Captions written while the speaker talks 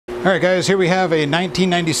Alright guys, here we have a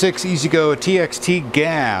 1996 EZGO TXT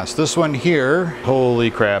gas. This one here,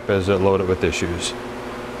 holy crap, is it loaded with issues.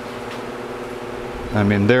 I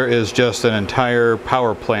mean, there is just an entire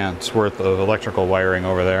power plant's worth of electrical wiring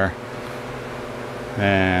over there.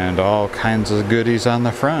 And all kinds of goodies on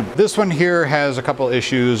the front. This one here has a couple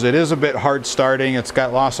issues. It is a bit hard starting. It's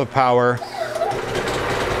got loss of power.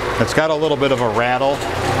 It's got a little bit of a rattle.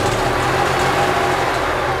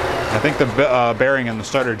 I think the bearing in the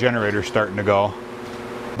starter generator is starting to go.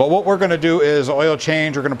 But what we're going to do is oil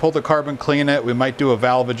change. We're going to pull the carb and clean it. We might do a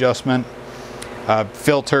valve adjustment,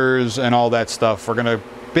 filters and all that stuff. We're going to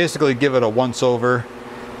basically give it a once over.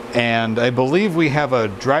 And I believe we have a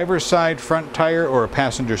driver's side front tire or a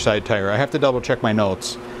passenger side tire. I have to double check my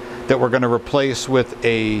notes. That we're going to replace with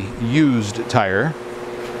a used tire,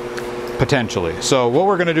 potentially. So what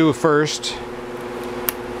we're going to do first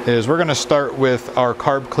is we're going to start with our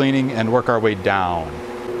carb cleaning and work our way down.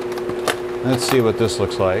 Let's see what this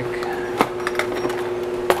looks like.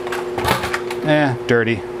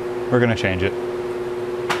 Dirty. We're going to change it.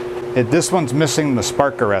 This one's missing the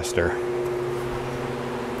spark arrestor.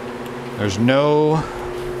 There's no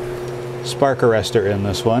spark arrestor in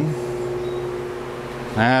this one.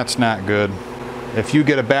 That's not good. If you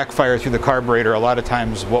get a backfire through the carburetor, a lot of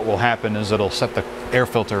times what will happen is it'll set the air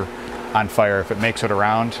filter on fire if it makes it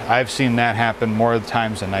around. I've seen that happen more of the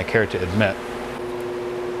times than I care to admit.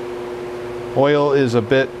 Oil is a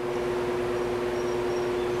bit,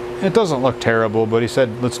 it doesn't look terrible, but he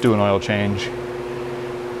said let's do an oil change.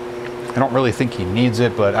 I don't really think he needs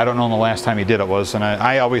it, but I don't know when the last time he did it was. And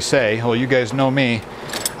I always say, well, you guys know me,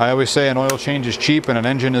 I always say an oil change is cheap and an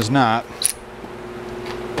engine is not.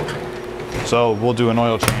 So we'll do an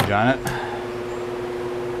oil change on it.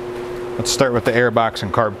 Let's start with the air box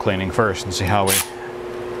and carb cleaning first and see how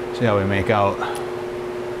we make out.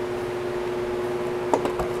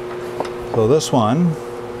 So this one,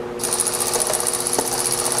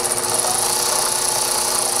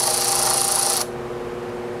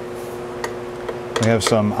 we have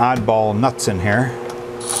some oddball nuts in here.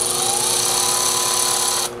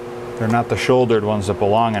 They're not the shouldered ones that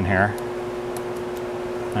belong in here.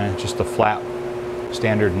 Just a flat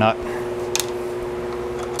standard nut.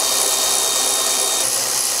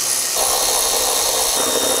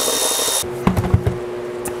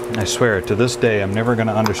 I swear, to this day, I'm never going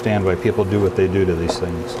to understand why people do what they do to these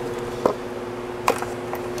things.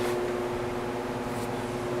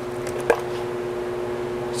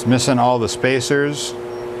 It's missing all the spacers.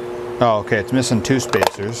 Oh, okay, it's missing 2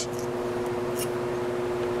 spacers.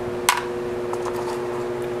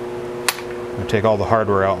 I'll take all the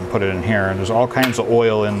hardware out and put it in here. And there's all kinds of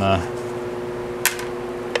oil in the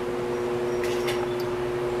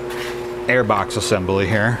airbox assembly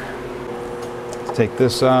here. Take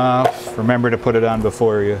this off. Remember to put it on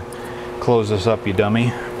before you close this up, you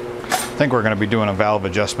dummy. I think we're going to be doing a valve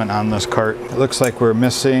adjustment on this cart. It looks like we're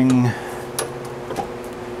missing.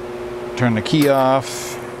 Turn the key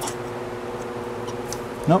off.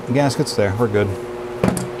 Nope, the gasket's there. We're good.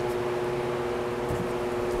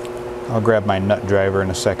 I'll grab my nut driver in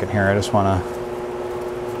a second here. I just want to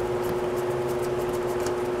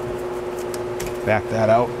back that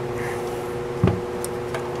out.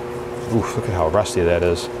 Oof, look at how rusty that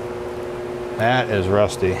is. That is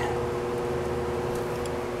rusty.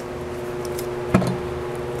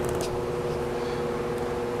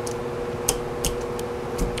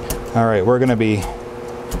 All right, we're going to be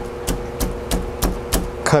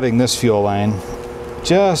cutting this fuel line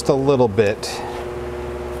just a little bit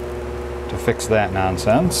to fix that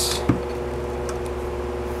nonsense.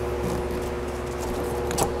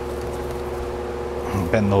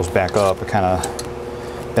 Bend those back up. I kind of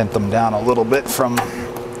bent them down a little bit from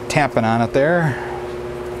tapping on it there.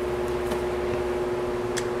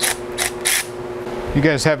 You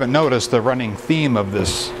guys haven't noticed the running theme of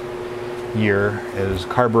this year is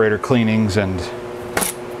carburetor cleanings and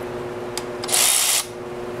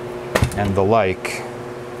the like.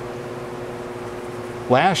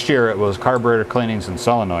 Last year it was carburetor cleanings and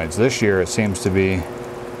solenoids. This year it seems to be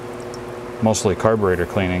mostly carburetor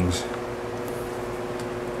cleanings.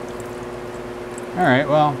 Alright,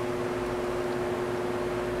 well,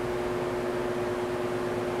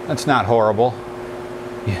 that's not horrible.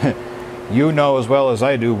 You know as well as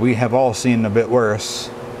I do, we have all seen a bit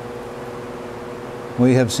worse.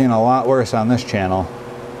 We have seen a lot worse on this channel.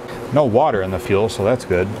 No water in the fuel, so that's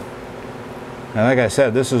good. And like I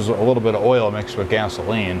said, this is a little bit of oil mixed with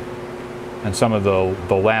gasoline and some of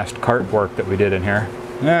the last cart work that we did in here.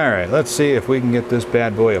 Alright, let's see if we can get this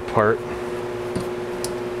bad boy apart.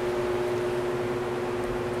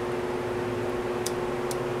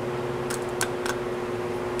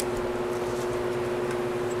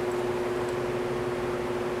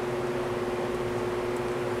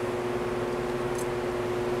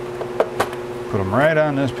 Put them right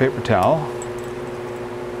on this paper towel.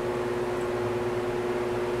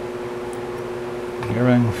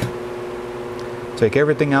 Take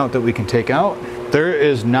everything out that we can take out. There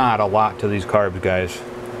is not a lot to these carbs, guys.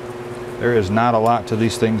 There is not a lot to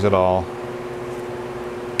these things at all.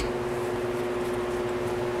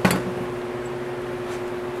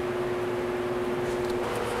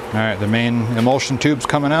 All right, the main emulsion tube's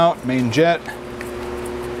coming out, main jet.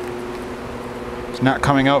 It's not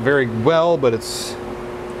coming out very well, but it's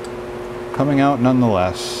coming out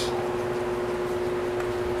nonetheless.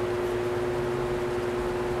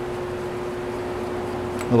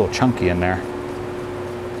 A little chunky in there.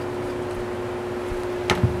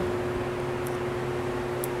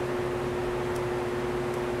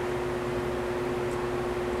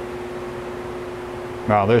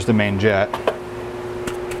 Wow, there's the main jet.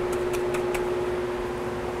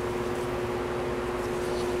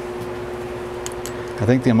 I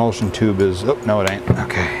think the emulsion tube is, oh, no it ain't.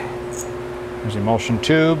 Okay. There's the emulsion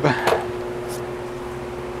tube.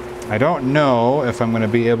 I don't know if I'm going to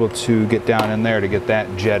be able to get down in there to get that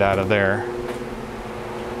jet out of there.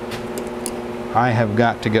 I have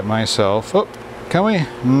got to get myself, oh, can we?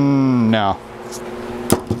 No.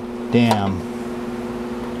 Damn.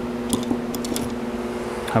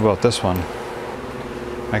 How about this one?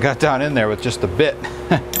 I got down in there with just a bit.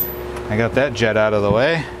 I got that jet out of the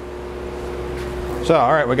way. So,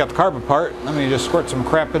 all right, we got the carb apart. Let me just squirt some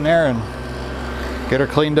crap in there and get her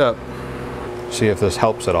cleaned up. See if this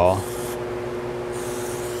helps at all.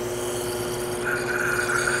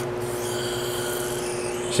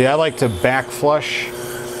 See, I like to back flush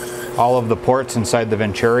all of the ports inside the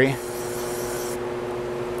Venturi.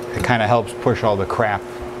 It kind of helps push all the crap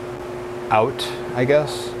out, I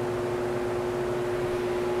guess.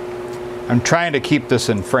 I'm trying to keep this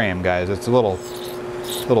in frame, guys. It's a little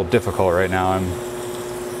difficult right now.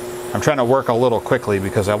 I'm trying to work a little quickly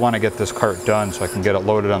because I want to get this cart done so I can get it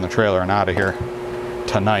loaded on the trailer and out of here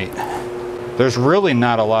tonight. There's really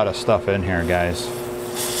not a lot of stuff in here, guys.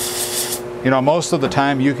 You know, most of the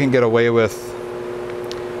time you can get away with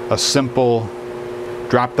a simple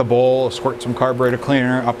drop the bowl, squirt some carburetor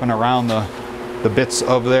cleaner up and around the bits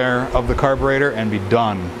of the carburetor and be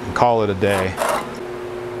done and call it a day.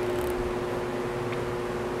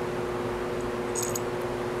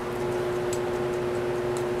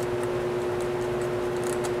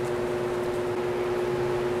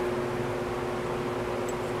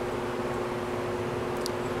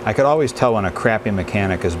 I could always tell when a crappy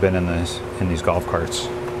mechanic has been in these golf carts,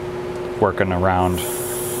 working around.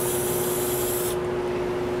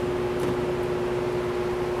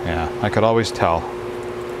 Yeah, I could always tell.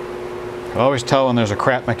 I could always tell when there's a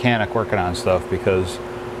crap mechanic working on stuff because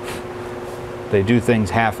they do things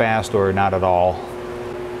half-assed or not at all.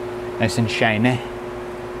 Nice and shiny.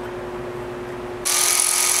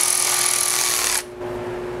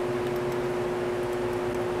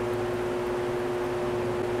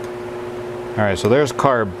 All right, so there's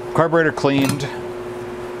carburetor cleaned.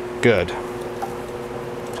 Good.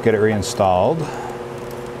 Let's get it reinstalled.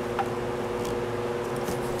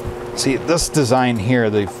 See, this design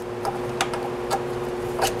here, the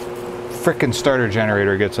frickin' starter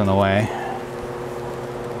generator gets in the way.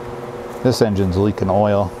 This engine's leaking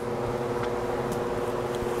oil.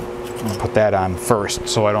 I'll put that on first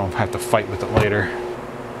so I don't have to fight with it later.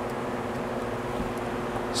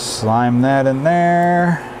 Slime that in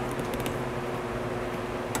there.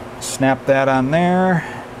 Snap that on there.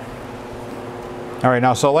 All right,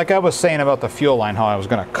 now, so like I was saying about the fuel line, how I was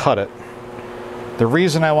gonna cut it. The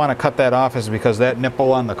reason I wanna cut that off is because that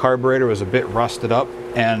nipple on the carburetor was a bit rusted up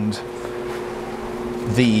and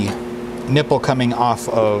the nipple coming off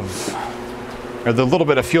of, or the little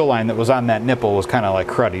bit of fuel line that was on that nipple was kind of like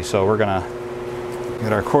cruddy. So we're gonna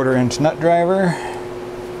get our 1/4-inch nut driver.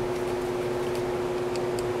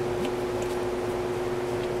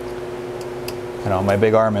 I know my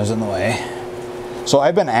big arm is in the way. So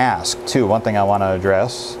I've been asked too, one thing I want to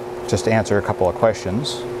address, just to answer a couple of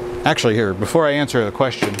questions. Actually here, before I answer the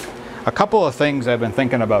question, a couple of things I've been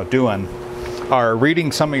thinking about doing are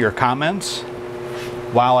reading some of your comments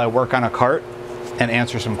while I work on a cart and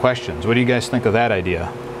answer some questions. What do you guys think of that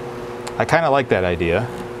idea? I kind of like that idea.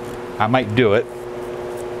 I might do it.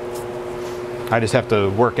 I just have to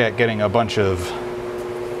work at getting a bunch of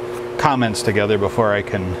comments together before I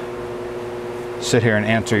can sit here and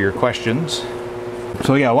answer your questions.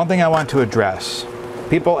 So yeah, one thing I want to address.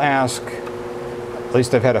 People ask, at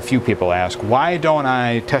least I've had a few people ask, why don't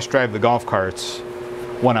I test drive the golf carts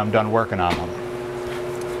when I'm done working on them?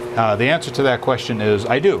 The answer to that question is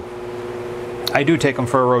I do. I do take them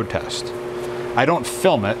for a road test. I don't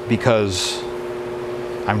film it because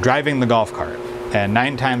I'm driving the golf cart, and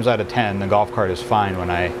 9 times out of 10 the golf cart is fine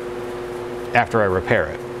after I repair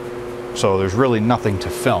it. So there's really nothing to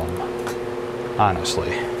film,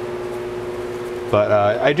 honestly. But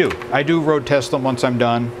I do road test them once I'm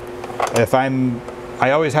done.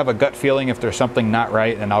 I always have a gut feeling if there's something not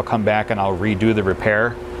right, and I'll come back and I'll redo the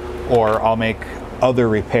repair, or I'll make other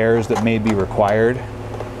repairs that may be required.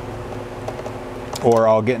 Or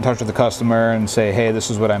I'll get in touch with the customer and say, hey,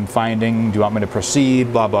 this is what I'm finding. Do you want me to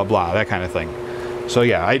proceed? Blah, blah, blah, that kind of thing. So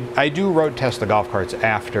yeah, I do road test the golf carts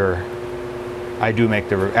after I make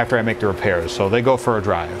the repairs. So they go for a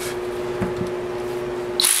drive.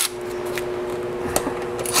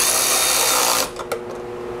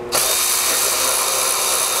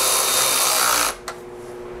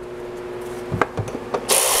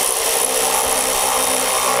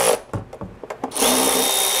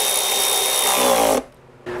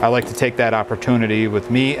 I like to take that opportunity with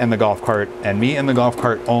me and the golf cart, and me and the golf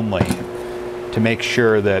cart only, to make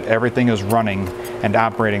sure that everything is running and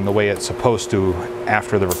operating the way it's supposed to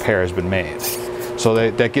after the repair has been made. So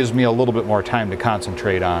that gives me a little bit more time to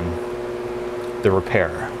concentrate on the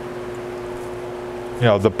repair. You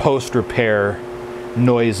know, the post-repair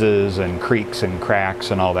noises and creaks and cracks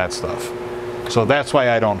and all that stuff. So that's why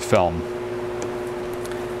I don't film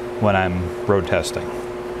when I'm road testing.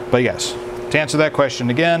 But yes, to answer that question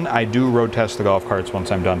again, I do road test the golf carts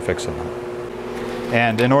once I'm done fixing them.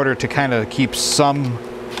 And in order to kind of keep some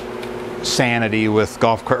sanity with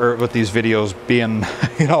with these videos being,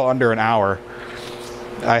 you know, under an hour,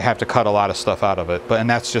 I have to cut a lot of stuff out of it. And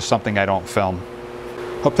that's just something I don't film.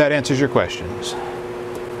 Hope that answers your questions.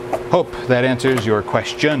 Hope that answers your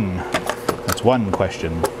question. That's one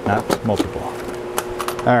question, not multiple.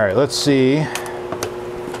 All right, let's see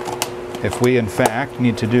if we in fact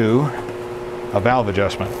need to do a valve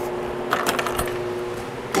adjustment.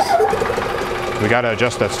 We got to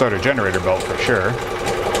adjust that starter generator belt for sure.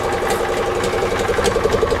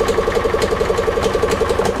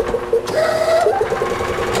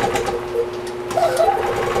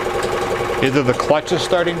 Either the clutch is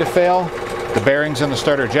starting to fail, the bearings in the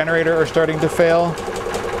starter generator are starting to fail,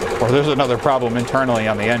 or there's another problem internally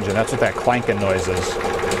on the engine. That's what that clanking noise is.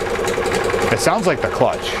 It sounds like the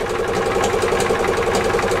clutch.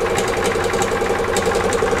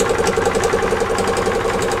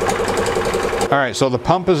 All right, so the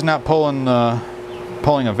pump is not pulling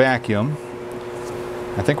a vacuum.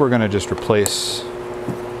 I think we're going to just replace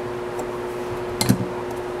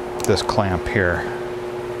this clamp here.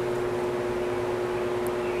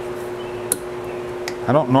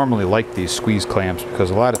 I don't normally like these squeeze clamps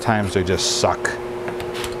because a lot of times they just suck.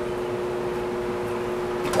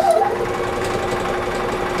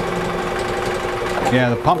 Yeah,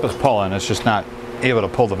 the pump is pulling, it's just not able to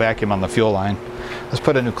pull the vacuum on the fuel line. Let's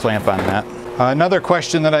put a new clamp on that. Another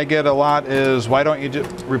question that I get a lot is, why don't you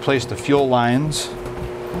just replace the fuel lines?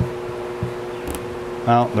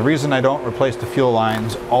 Well, the reason I don't replace the fuel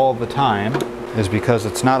lines all the time is because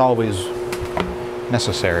it's not always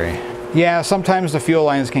necessary. Yeah, sometimes the fuel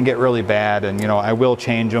lines can get really bad, and you know, I will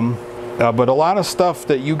change them. But a lot of stuff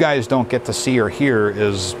that you guys don't get to see or hear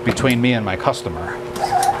is between me and my customer.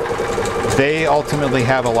 They ultimately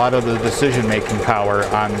have a lot of the decision-making power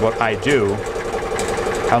on what I do,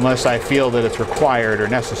 unless I feel that it's required or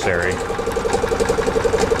necessary.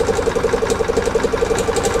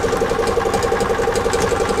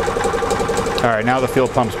 All right, now the fuel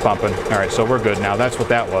pump's pumping. All right, so we're good now. That's what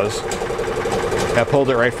that was. That pulled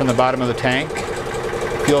it right from the bottom of the tank.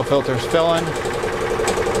 Fuel filter's filling.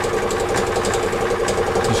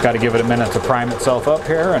 Just got to give it a minute to prime itself up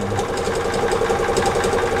here and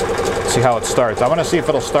see how it starts. I want to see if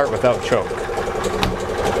it'll start without choke.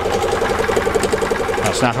 No,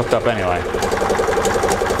 it's not hooked up anyway.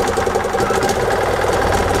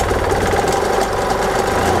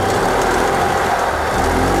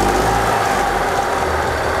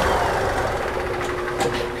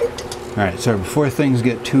 All right, so before things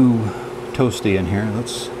get too toasty in here,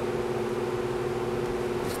 let's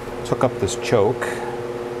hook up this choke.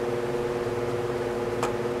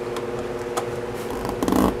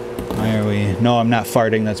 There we, no, I'm not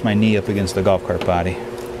farting, that's my knee up against the golf cart body.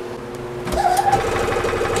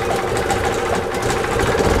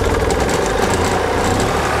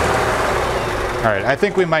 All right, I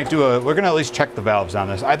think we might do we're gonna at least check the valves on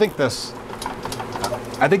this. I think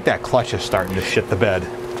that clutch is starting to shit the bed.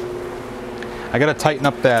 I gotta tighten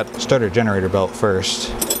up that starter generator belt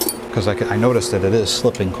first, because I noticed that it is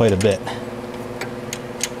slipping quite a bit.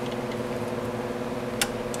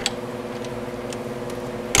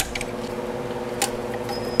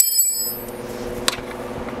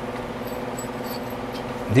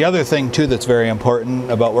 The other thing too that's very important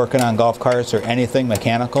about working on golf carts or anything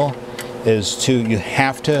mechanical is you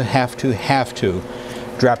have to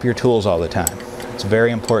drop your tools all the time. It's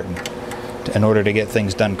very important in order to get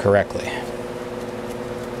things done correctly.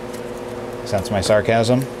 Sense my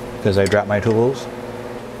sarcasm because I drop my tools?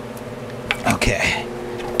 Okay,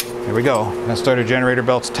 here we go. That starter generator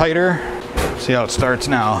belt's tighter. See how it starts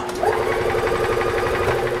now.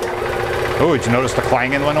 Oh, did you notice the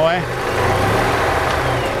clanging went away?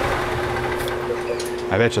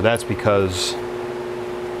 I bet you that's because,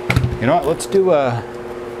 you know what, let's do a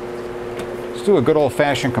good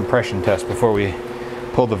old-fashioned compression test before we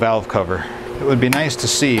pull the valve cover. It would be nice to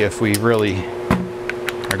see if we really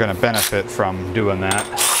are going to benefit from doing that.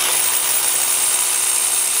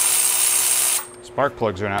 Spark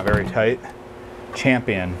plugs are not very tight.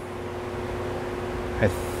 Champion. I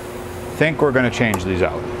think we're going to change these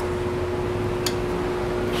out.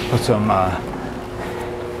 Put some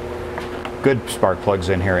good spark plugs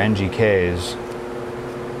in here, NGKs,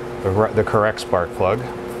 the correct spark plug.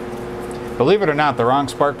 Believe it or not, the wrong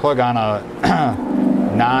spark plug on a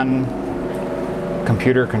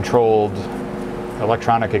non-computer controlled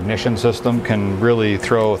electronic ignition system can really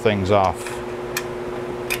throw things off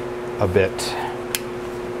a bit.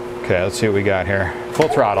 Okay, let's see what we got here. Full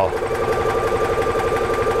throttle.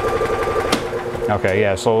 Okay,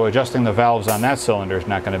 yeah, so adjusting the valves on that cylinder is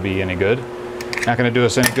not going to be any good. Not going to do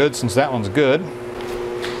us any good since that one's good.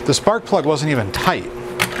 The spark plug wasn't even tight.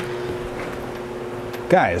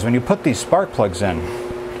 Guys, when you put these spark plugs in,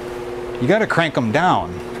 you got to crank them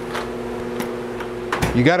down.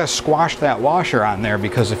 You got to squash that washer on there,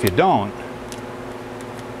 because if you don't,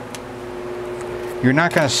 you're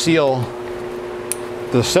not going to seal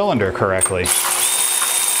the cylinder correctly.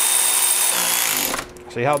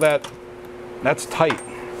 See how that's tight.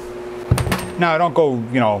 Now, don't go,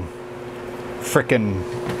 you know, frickin'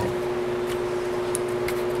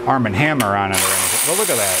 Arm and Hammer on it or anything. But look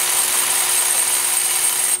at that.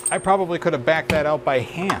 I probably could have backed that out by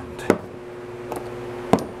hand.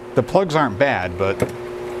 The plugs aren't bad, but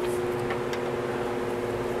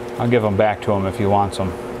I'll give them back to him if he wants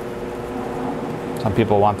them. Some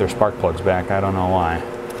people want their spark plugs back. I don't know why.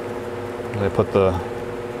 They put the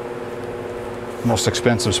most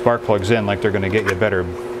expensive spark plugs in like they're going to get you better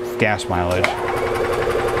gas mileage.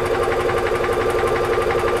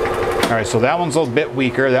 Alright, so that one's a bit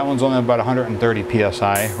weaker. That one's only about 130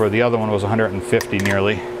 psi, where the other one was 150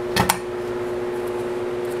 nearly.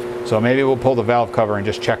 So maybe we'll pull the valve cover and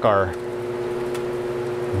just check our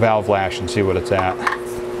valve lash and see what it's at.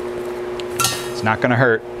 It's not going to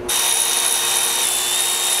hurt.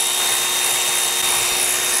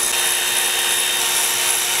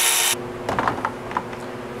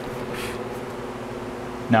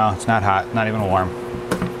 No, it's not hot, not even warm.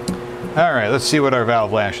 All right, let's see what our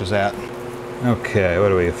valve lash is at. Okay,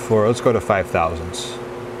 what are we for? Let's go to 5,000ths.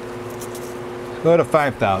 Go to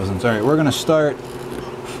 5,000ths. All right, we're gonna start.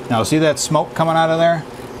 Now, see that smoke coming out of there?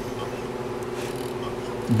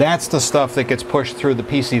 That's the stuff that gets pushed through the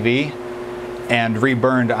PCV and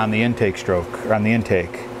reburned on the intake stroke, or on the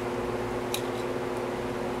intake.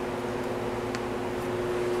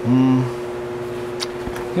 You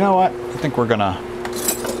know what? I think we're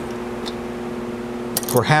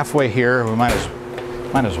halfway here. We might as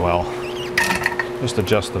well just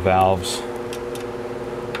adjust the valves.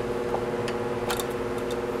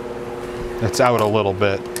 It's out a little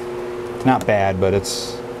bit. Not bad, but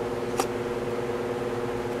it's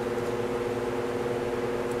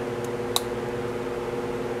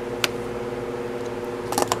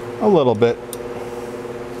a little bit.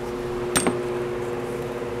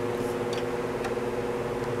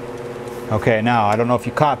 Okay, now I don't know if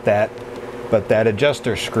you caught that, but that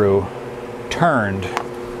adjuster screw turned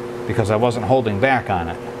because I wasn't holding back on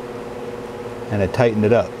it, and it tightened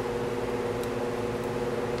it up.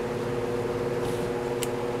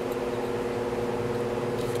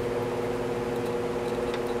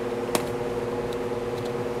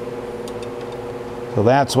 So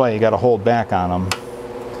that's why you got to hold back on them.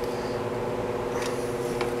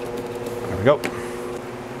 There we go.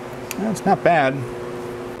 That's not bad.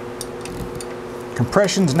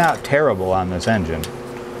 Compression's not terrible on this engine.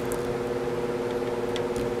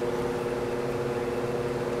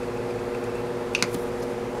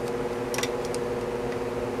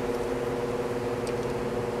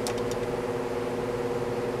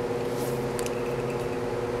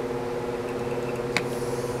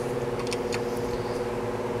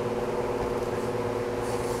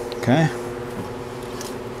 Okay.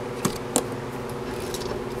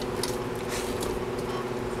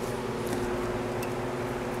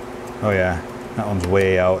 Oh yeah, that one's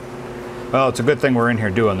way out. Well, it's a good thing we're in here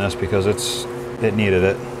doing this because it needed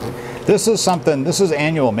it. This is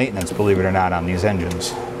annual maintenance, believe it or not, on these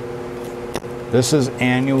engines. This is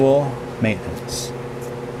annual maintenance.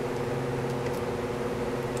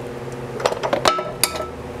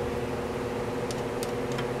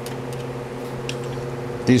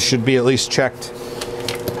 These should be at least checked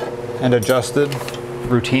and adjusted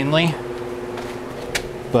routinely,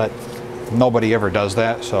 but nobody ever does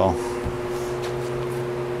that, so.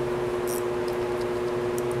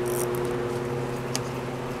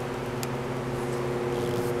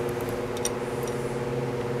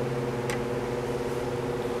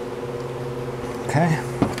 Okay,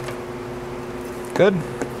 good.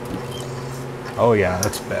 Oh yeah,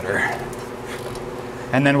 that's better.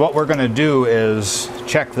 And then what we're going to do is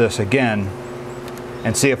check this again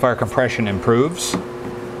and see if our compression improves.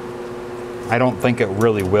 I don't think it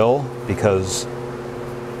really will because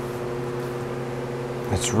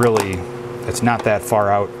it's not that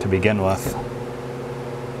far out to begin with.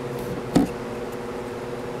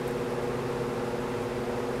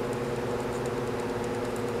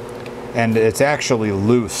 And it's actually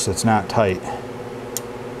loose, it's not tight,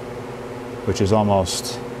 which is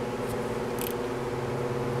almost,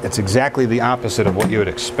 it's exactly the opposite of what you would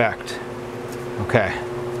expect. Okay,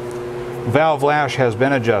 valve lash has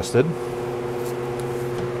been adjusted.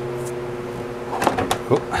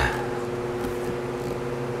 Oop.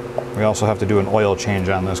 We also have to do an oil change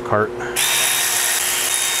on this cart. In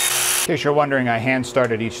case you're wondering, I hand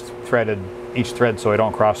started each thread so I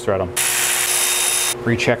don't cross thread them.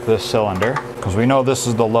 Recheck this cylinder because we know this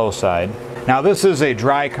is the low side. Now this is a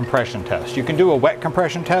dry compression test. You can do a wet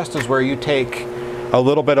compression test, is where you take a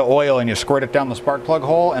little bit of oil and you squirt it down the spark plug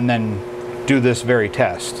hole and then do this very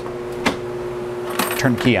test.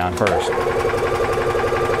 Turn the key on first.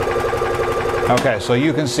 Okay, so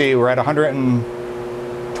you can see we're at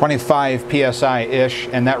 125 psi-ish,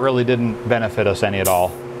 and that really didn't benefit us any at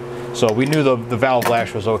all. So we knew the valve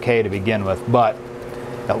lash was okay to begin with, but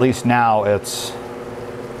at least now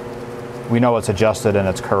we know it's adjusted and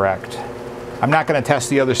it's correct. I'm not going to test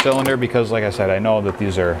the other cylinder because, like I said, I know that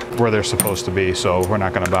these are where they're supposed to be, so we're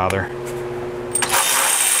not going to bother.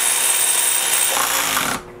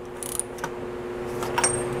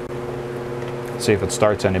 Let's see if it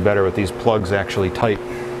starts any better with these plugs actually tight.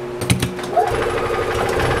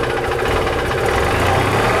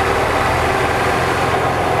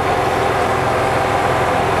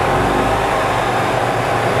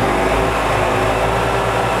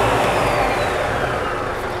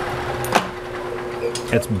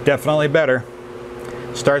 It's definitely better.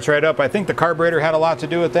 Starts right up. I think the carburetor had a lot to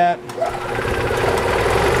do with that.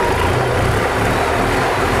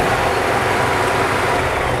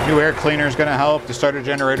 New air cleaner is going to help. The starter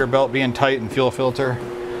generator belt being tight and fuel filter.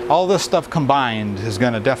 All this stuff combined is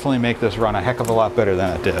going to definitely make this run a heck of a lot better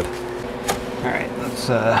than it did. All right, let's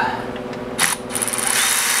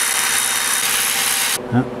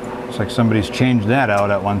looks like somebody's changed that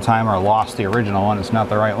out at one time or lost the original one. It's not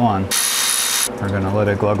the right one. We're gonna let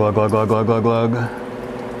it glug, glug, glug, glug, glug, glug, glug.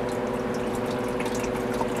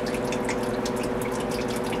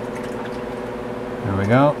 There we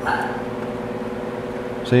go.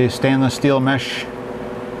 See, stainless steel mesh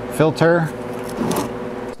filter.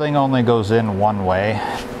 This thing only goes in one way.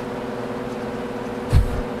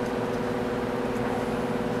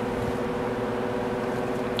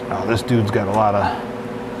 Oh, this dude's got a lot of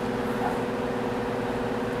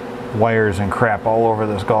wires and crap all over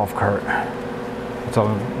this golf cart. It's a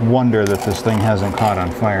wonder that this thing hasn't caught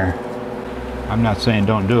on fire. I'm not saying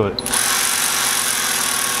don't do it.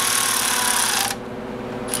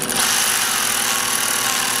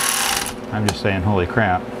 I'm just saying holy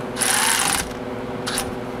crap.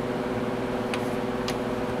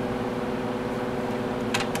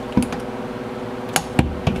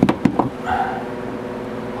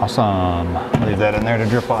 Awesome. Leave that in there to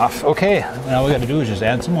drip off. Okay, now all we got to do is just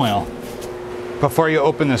add some oil. Before you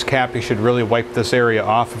open this cap, you should really wipe this area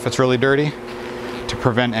off if it's really dirty to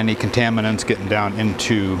prevent any contaminants getting down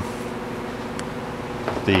into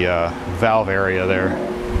the valve area there.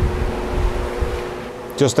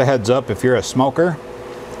 Just a heads up, if you're a smoker,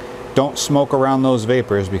 don't smoke around those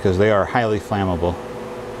vapors because they are highly flammable.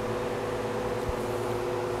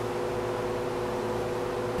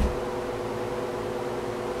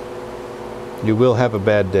 You will have a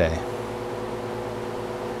bad day.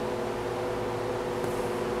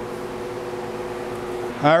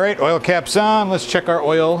 All right, oil cap's on. Let's check our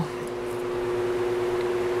oil.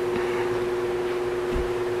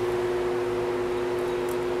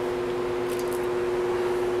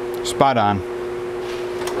 Spot on.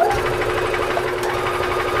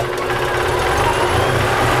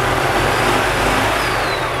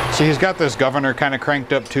 See, he's got this governor kind of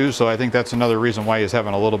cranked up too, so I think that's another reason why he's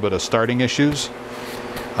having a little bit of starting issues.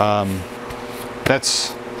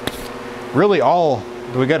 That's really all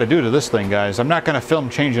we got to do to this thing, guys. I'm not going to film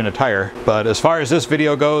changing a tire, but as far as this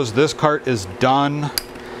video goes, this cart is done.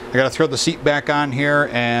 I got to throw the seat back on here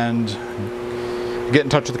and get in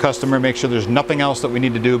touch with the customer, make sure there's nothing else that we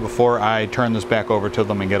need to do before I turn this back over to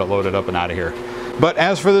them and get it loaded up and out of here. But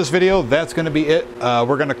as for this video, that's going to be it.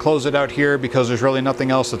 We're going to close it out here because there's really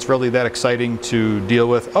nothing else that's really that exciting to deal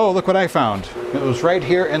with. Oh, look what I found. It was right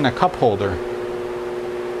here in the cup holder.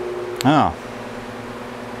 Oh.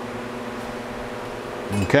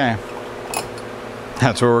 Okay.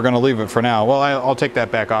 That's where we're going to leave it for now. Well, I'll take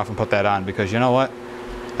that back off and put that on because you know what?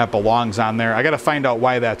 That belongs on there. I got to find out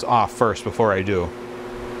why that's off first before I do.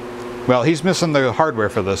 Well, he's missing the hardware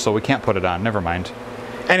for this, so we can't put it on. Never mind.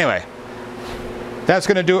 Anyway, that's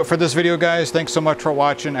going to do it for this video, guys. Thanks so much for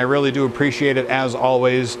watching. I really do appreciate it, as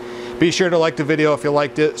always. Be sure to like the video if you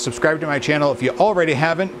liked it. Subscribe to my channel if you already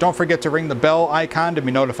haven't. Don't forget to ring the bell icon to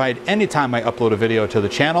be notified anytime I upload a video to the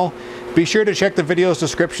channel. Be sure to check the video's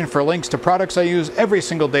description for links to products I use every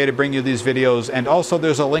single day to bring you these videos. And also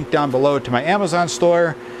there's a link down below to my Amazon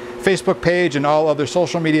store, Facebook page, and all other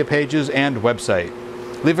social media pages and website.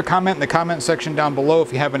 Leave a comment in the comment section down below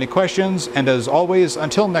if you have any questions. And as always,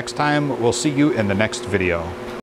 until next time, we'll see you in the next video.